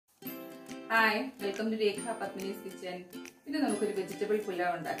Hi, welcome to Rekha Padmini's Kitchen. This is a vegetable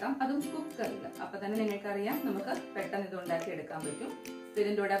pulao. That's cooker. Now, we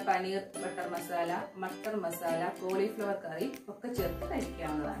will paneer, butter masala, cauliflower curry,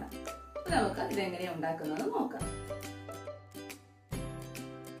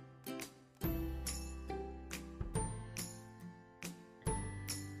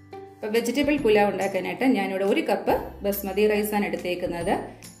 vegetable pulao ഉണ്ടാക്കാനായിട്ട് ഞാൻ ഇവിടെ 1 cup basmati rice ആണ് എടുത്തേക്കുന്നത്.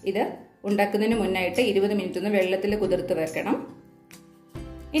 ഇത് ഉണ്ടാക്കുന്നതിന് മുന്നായിട്ട് 20 minute ഒന്ന് വെള്ളത്തിൽ കുതിർത്ത് വെക്കണം.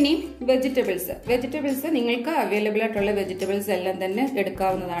 ഇനി വെജിറ്റബിൾസ് നിങ്ങൾക്ക് അവൈലബിൾ ആയിട്ടുള്ള വെജിറ്റബിൾസ് എല്ലാം തന്നെ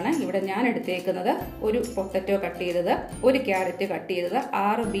എടുക്കാവുന്നതാണ്. ഇവിടെ ഞാൻ എടുത്തേക്കുന്നത് ഒരു പൊട്ടറ്റോ കട്ട് ചെയ്തത്, ഒരു ക്യാരറ്റ് കട്ട് ചെയ്തത്,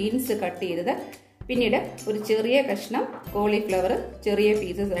 6 ബീൻസ് കട്ട് ചെയ്തത്, പിന്നീട് ഒരു ചെറിയ കഷ്ണം കോളിഫ്ലവർ ചെറിയ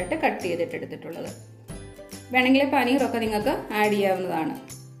പീസസ് ആയിട്ട് കട്ട് ചെയ്തിട്ട് എടുത്തിട്ടുള്ളത്. വേണമെങ്കിൽ പനീറൊക്കെ നിങ്ങൾക്ക് ആഡ് ചെയ്യാവുന്നതാണ്.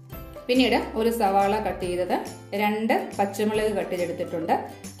 പിന്നീട് ഒരു സവാള കട്ട് ചെയ്തത്, 2 പച്ചമുളക് കട്ട് ചെയ്തെടുത്തിട്ടുണ്ട്,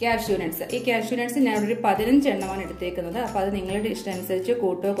 കാഷ്യൂ നട്ട്സ്. ഈ കാഷ്യൂ നട്ട്സ് ഞാൻ ഒരു 15 എണ്ണമാണ് എടുത്തേക്കുന്നത്. അപ്പോൾ അത് നിങ്ങളുടെ ഇഷ്ടം അനുസരിച്ച്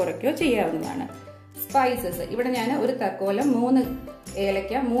കൂട്ടുകയോ കുറയ്ക്കുകയോ ചെയ്യാവുന്നതാണ്. സ്പൈസസ് ഇവിടെ ഞാൻ ഒരു തക്കോലം, 3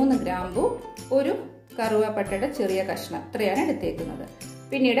 ഏലക്ക, 3 ഗ്രാമ്പു, ഒരു കറുവപ്പട്ടയുടെ ചെറിയ കഷ്ണം, ഇത്രയാണ് എടുത്തേക്കുന്നത്.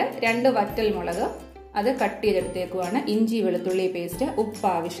 പിന്നീട് 2 വറ്റൽമുളക് അത് കട്ട് ചെയ്തെടുത്തേക്കുവാണ്. ഇഞ്ചി വെളുത്തുള്ളി പേസ്റ്റ്, ഉപ്പ്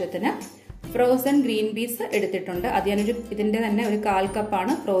ആവശ്യത്തിന്, ഫ്രോസൺ ഗ്രീൻ പീസ് എടുത്തിട്ടുണ്ട്. അത് ഞാനൊരു ഇതിന്റെ തന്നെ ഒരു 1/4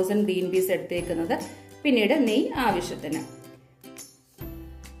 കപ്പാണ് ഫ്രോസൺ ഗ്രീൻ പീസ് എടുത്തേക്കുന്നത്. പിന്നീട് നെയ്യ് ആവശ്യത്തിന്.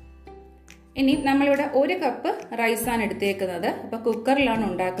 ഇനി നമ്മളിവിടെ 1 കപ്പ് റൈസാണ് എടുത്തേക്കുന്നത്. അപ്പൊ കുക്കറിലാണ്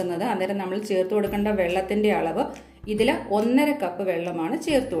ഉണ്ടാക്കുന്നത്. അന്നേരം നമ്മൾ ചേർത്ത് കൊടുക്കേണ്ട വെള്ളത്തിന്റെ അളവ് ഇതിൽ 1.5 കപ്പ് വെള്ളമാണ്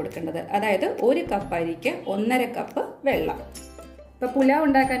ചേർത്ത് കൊടുക്കേണ്ടത്. അതായത് 1 കപ്പ് അരിക്ക് 1.5 കപ്പ് വെള്ളം. ഇപ്പൊ പുലാവ്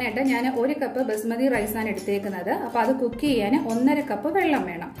ഉണ്ടാക്കാനായിട്ട് ഞാൻ 1 കപ്പ് ബസ്മതി റൈസാണ് എടുത്തേക്കുന്നത്. അപ്പൊ അത് കുക്ക് ചെയ്യാൻ 1.5 കപ്പ് വെള്ളം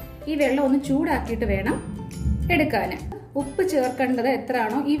വേണം. ഈ വെള്ളം ഒന്ന് ചൂടാക്കിയിട്ട് വേണം എടുക്കാൻ. ഉപ്പ് ചേർക്കേണ്ടത്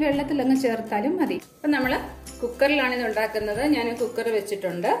എത്രയാണോ ഈ വെള്ളത്തിൽ അങ്ങ് ചേർത്താലും മതി. അപ്പൊ നമ്മള് കുക്കറിലാണ് ഇത് ഉണ്ടാക്കുന്നത്. ഞാൻ കുക്കർ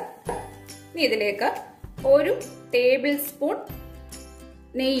വെച്ചിട്ടുണ്ട്. ഇനി ഇതിലേക്ക് 1 ടേബിൾ സ്പൂൺ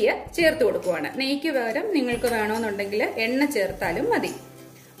നെയ്യ് ചേർത്ത് കൊടുക്കുവാണ്. നെയ്ക്ക് പകരം നിങ്ങൾക്ക് വേണമെന്നുണ്ടെങ്കിൽ എണ്ണ ചേർത്താലും മതി.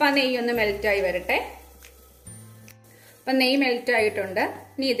 അപ്പൊ ആ നെയ്യ് ഒന്ന് മെൽറ്റായി വരട്ടെ. അപ്പൊ നെയ്യ് മെൽറ്റ് ആയിട്ടുണ്ട്.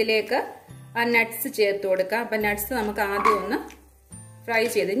 ഇനി ഇതിലേക്ക് ആ നട്ട്സ് ചേർത്ത് കൊടുക്കാം. അപ്പൊ നട്ട്സ് നമുക്ക് ആദ്യം ഒന്ന് ഫ്രൈ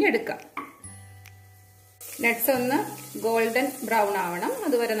ചെയ്ത് എടുക്കാം. നട്ട്സ് ഒന്ന് ഗോൾഡൻ ബ്രൗൺ ആവണം.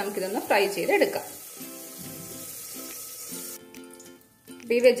 അതുവരെ നമുക്കിതൊന്ന് ഫ്രൈ ചെയ്തെടുക്കാം.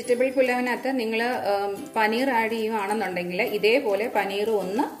 ഈ വെജിറ്റബിൾ പുലാവിനകത്ത് നിങ്ങൾ പനീർ ആഡ് ചെയ്യുകയാണെന്നുണ്ടെങ്കിൽ ഇതേപോലെ പനീർ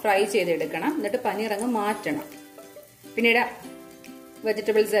ഒന്ന് ഫ്രൈ ചെയ്തെടുക്കണം. എന്നിട്ട് പനീർ അങ്ങ് മാറ്റണം. പിന്നീട്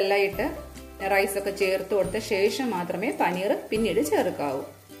വെജിറ്റബിൾസ് എല്ലാം ഇട്ട് റൈസ് ഒക്കെ ചേർത്ത് കൊടുത്ത ശേഷം മാത്രമേ പനീർ പിന്നീട് ചേർക്കാവൂ.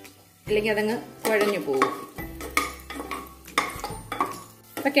 അല്ലെങ്കിൽ അതങ്ങ് കുഴഞ്ഞു പോകും.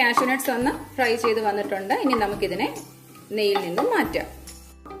 അപ്പൊ കാഷ്യൂ നട്ട്സ് ഒന്ന് ഫ്രൈ ചെയ്ത് വന്നിട്ടുണ്ട്. ഇനി നമുക്കിതിനെ നെയ്യിൽ നിന്നും മാറ്റാം.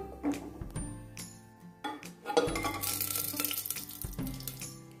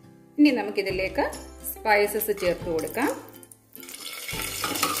 ഇനി നമുക്കിതിലേക്ക് സ്പൈസസ് ചേർത്ത് കൊടുക്കാം.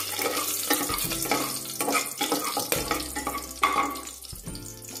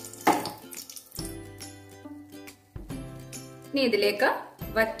 ഇനി ഇതിലേക്ക്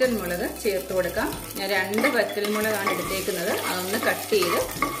വറ്റൽമുളക് ചേർത്ത് കൊടുക്കാം. ഞാൻ 2 വറ്റൽമുളകാണ് എടുത്തേക്കുന്നത്. അതൊന്ന് കട്ട് ചെയ്ത്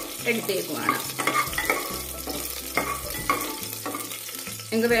എടുത്തേക്കുവാണ്.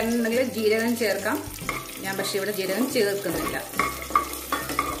 നിങ്ങൾക്ക് വേണമെന്നുണ്ടെങ്കിൽ ജീരകം ചേർക്കാം. ഞാൻ പക്ഷെ ഇവിടെ ജീരകം ചേർക്കുന്നില്ല.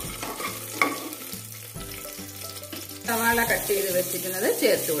 സവാള കട്ട് ചെയ്ത് വെച്ചിരിക്കുന്നത്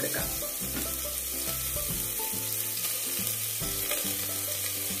ചേർത്ത് കൊടുക്കാം.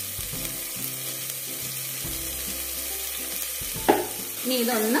 ഇനി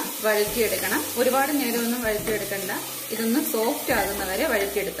ഇതൊന്ന് വഴറ്റിയെടുക്കണം. ഒരുപാട് നേരമൊന്നും വഴറ്റിയെടുക്കണ്ട. ഇതൊന്ന് സോഫ്റ്റ് ആകുന്നവരെ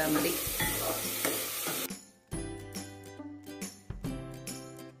വഴറ്റിയെടുത്താൽ മതി.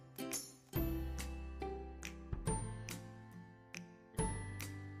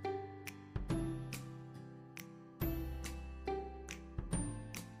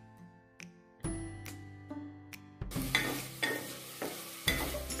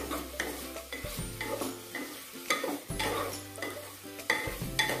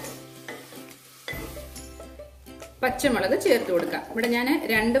 പച്ചമുളക് ചേർത്ത് കൊടുക്കാം. ഇവിടെ ഞാൻ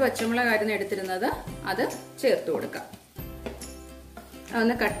 2 പച്ചമുളകായിരുന്നു എടുത്തിരുന്നത്. അത് ചേർത്ത് കൊടുക്കാം.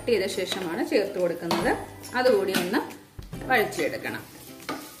 അതൊന്ന് കട്ട് ചെയ്ത ശേഷമാണ് ചേർത്ത് കൊടുക്കുന്നത്. അതുകൂടി ഒന്ന് വഴറ്റിയെടുക്കണം.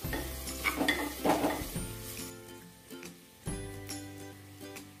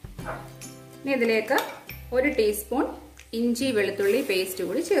 ഇനി ഇതിലേക്ക് 1 ടീസ്പൂൺ ഇഞ്ചി വെളുത്തുള്ളി പേസ്റ്റ്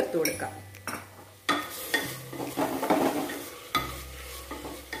കൂടി ചേർത്ത് കൊടുക്കാം.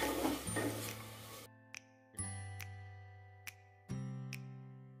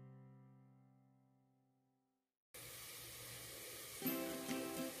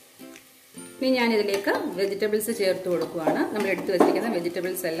 ഇനി ഞാൻ ഇതിലേക്ക് വെജിറ്റബിൾസ് ചേർത്ത് കൊടുക്കുകയാണ്. നമ്മൾ എടുത്തു വെച്ചിരിക്കുന്ന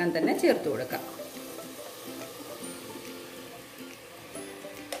വെജിറ്റബിൾസ് എല്ലാം തന്നെ ചേർത്ത് കൊടുക്കാം.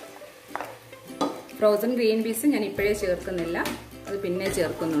 ഫ്രോസൺ ഗ്രീൻ പീസ് ഞാൻ ഇപ്പോഴേ ചേർക്കുന്നില്ല, അത് പിന്നെ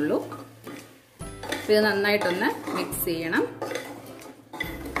ചേർക്കുന്നുള്ളൂ. ഇത് നന്നായിട്ടൊന്ന് മിക്സ് ചെയ്യണം.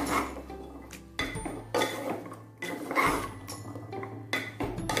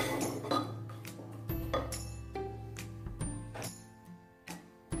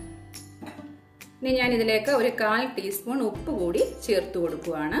 ഇനി ഞാൻ ഇതിലേക്ക് ഒരു 1/4 ടീസ്പൂൺ ഉപ്പ് കൂടി ചേർത്ത്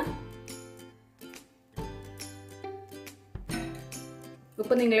കൊടുക്കുകയാണ്.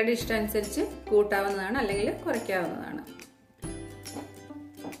 ഉപ്പ് നിങ്ങളുടെ ഇഷ്ടം അനുസരിച്ച് കൂട്ടാവുന്നതാണ്, അല്ലെങ്കിൽ കുറയ്ക്കാവുന്നതാണ്.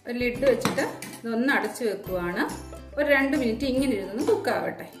 ഒരു ലിഡ് വെച്ചിട്ട് ഇതൊന്ന് അടച്ചു വെക്കുകയാണ്. ഒരു 2 മിനിറ്റ് ഇങ്ങനെ ഇരുന്ന്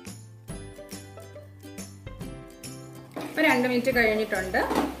കുക്കാവട്ടെ. ഇപ്പൊ 2 മിനിറ്റ് കഴിഞ്ഞിട്ടുണ്ട്.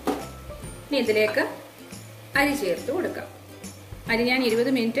 ഇനി ഇതിലേക്ക് അരി ചേർത്ത് കൊടുക്കാം. അരി ഞാൻ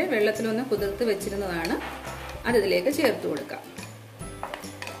 20 മിനിറ്റ് വെള്ളത്തിലൊന്ന് കുതിർത്ത് വെച്ചിരുന്നതാണ്. അത് ഇതിലേക്ക് ചേർത്ത് കൊടുക്കാം.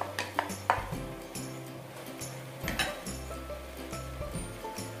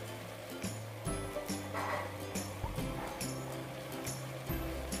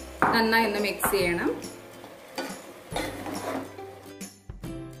 നന്നായി ഒന്ന് മിക്സ് ചെയ്യണം.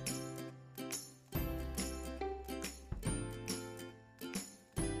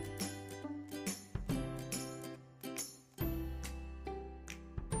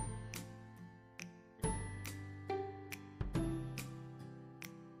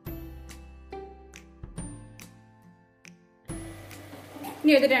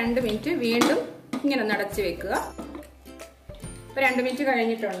 ഇനി ഇത് 2 മിനിറ്റ് വീണ്ടും ഇങ്ങനെ ഒന്ന് അടച്ചു വെക്കുക. ഇപ്പൊ 2 മിനിറ്റ്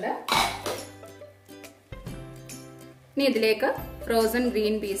കഴിഞ്ഞിട്ടുണ്ട്. ഇനി ഇതിലേക്ക് ഫ്രോസൺ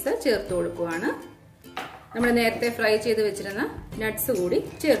ഗ്രീൻ പീസ് ചേർത്ത് കൊടുക്കുകയാണ്. നമ്മൾ നേരത്തെ ഫ്രൈ ചെയ്ത് വെച്ചിരുന്ന നട്ട്സ് കൂടി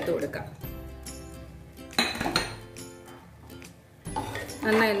ചേർത്ത് കൊടുക്കാം.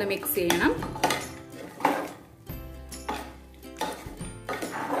 നന്നായി ഒന്ന് മിക്സ് ചെയ്യണം.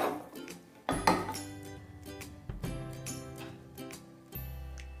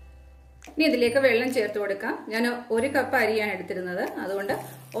 ഇനി ഇതിലേക്ക് വെള്ളം ചേർത്ത് കൊടുക്കാം. ഞാൻ 1 കപ്പ് അരിയാണ് എടുത്തിരുന്നത്, അതുകൊണ്ട്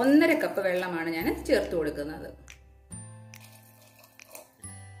 1.5 കപ്പ് വെള്ളമാണ് ഞാൻ ചേർത്ത് കൊടുക്കുന്നത്.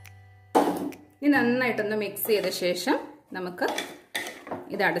 ഇനി നന്നായിട്ടൊന്ന് മിക്സ് ചെയ്ത ശേഷം നമുക്ക്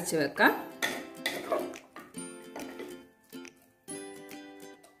ഇത് അടച്ചു വെക്കാം.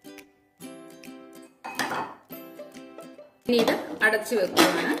 ഇനി ഇത് അടച്ചു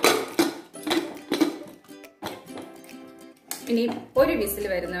വെക്കുകയാണ്. ഇനി ഒരു വിസിൽ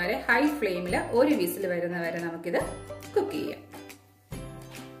വരുന്നവരെ, ഹൈ ഫ്ലെയിമിൽ ഒരു വിസിൽ വരുന്നവരെ നമുക്കിത് കുക്ക് ചെയ്യാം.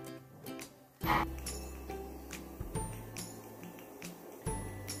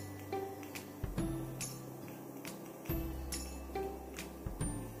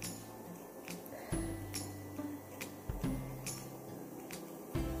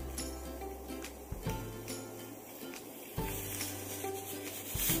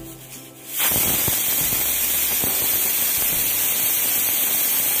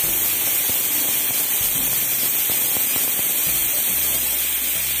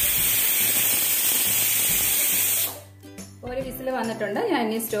 ഒരു വിസിൽ വന്നിട്ടുണ്ട്. ഞാൻ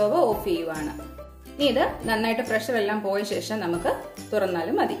ഇനി സ്റ്റവ് ഓഫ് ചെയ്യുവാണ്. ഇനി ഇത് നന്നായിട്ട് പ്രഷർ എല്ലാം പോയ ശേഷം നമുക്ക്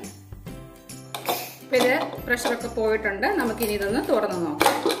തുറന്നാലും മതി. ഇപ്പൊ ഇത് പ്രഷറൊക്കെ പോയിട്ടുണ്ട്. നമുക്കിനി ഇതൊന്ന് തുറന്നു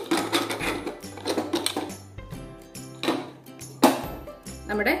നോക്കാം.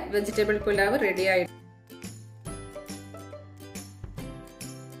 നമ്മുടെ വെജിറ്റബിൾ പുലാവ് റെഡിയായി.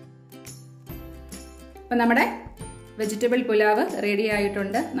 അപ്പൊ നമ്മുടെ വെജിറ്റബിൾ പുലാവ് റെഡി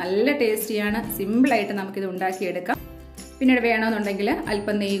ആയിട്ടുണ്ട്. നല്ല ടേസ്റ്റിയാണ്. സിമ്പിളായിട്ട് നമുക്കിത് ഉണ്ടാക്കിയെടുക്കാം. പിന്നീട് വേണമെന്നുണ്ടെങ്കിൽ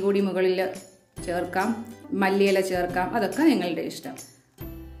അല്പം നെയ്യ് കൂടി മുകളിൽ ചേർക്കാം, മല്ലിയില ചേർക്കാം, അതൊക്കെ നിങ്ങളുടെ ഇഷ്ടം.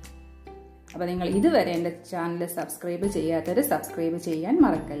 അപ്പോൾ നിങ്ങൾ ഇതുവരെ എൻ്റെ ചാനൽ സബ്സ്ക്രൈബ് ചെയ്യാത്തവർ സബ്സ്ക്രൈബ് ചെയ്യാൻ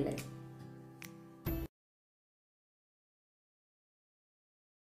മറക്കല്ലേ.